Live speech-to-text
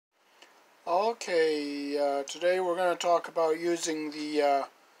Today we're going to talk about using the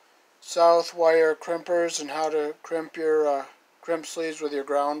south wire crimpers and how to crimp your crimp sleeves with your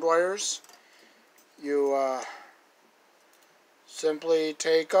ground wires. You simply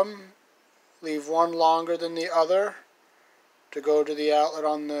take them, leave one longer than the other to go to the outlet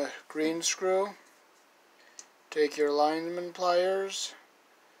on the green screw. Take your lineman pliers,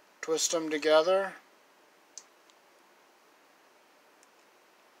 twist them together.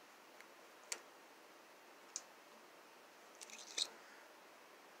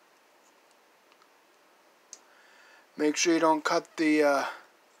 Make sure you don't cut the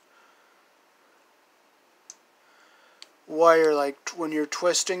wire like when you're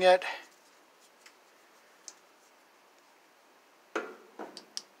twisting it.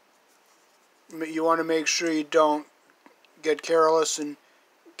 You want to make sure you don't get careless and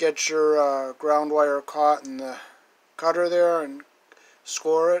get your ground wire caught in the cutter there and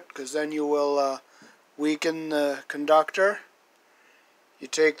score it, because then you will weaken the conductor. You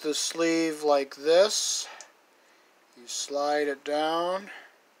take the sleeve like this, you slide it down,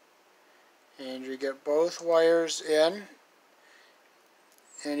 and you get both wires in,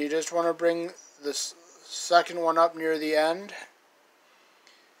 and you just want to bring this second one up near the end.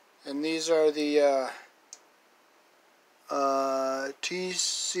 And these are the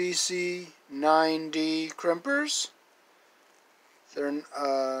TCC9D crimpers. They're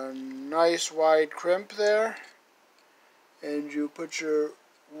a nice wide crimp there, and you put your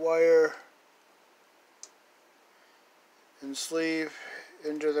wire and sleeve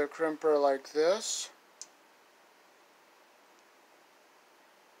into the crimper like this.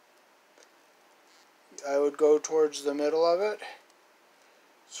 I would go towards the middle of it,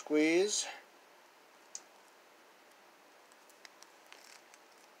 squeeze,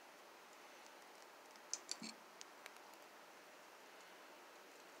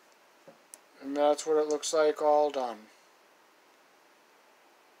 and that's what it looks like all done.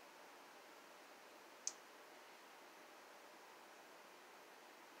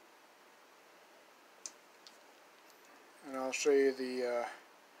 And I'll show you the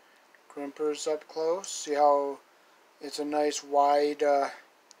crimpers up close. See how it's a nice wide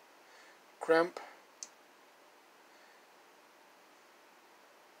crimp.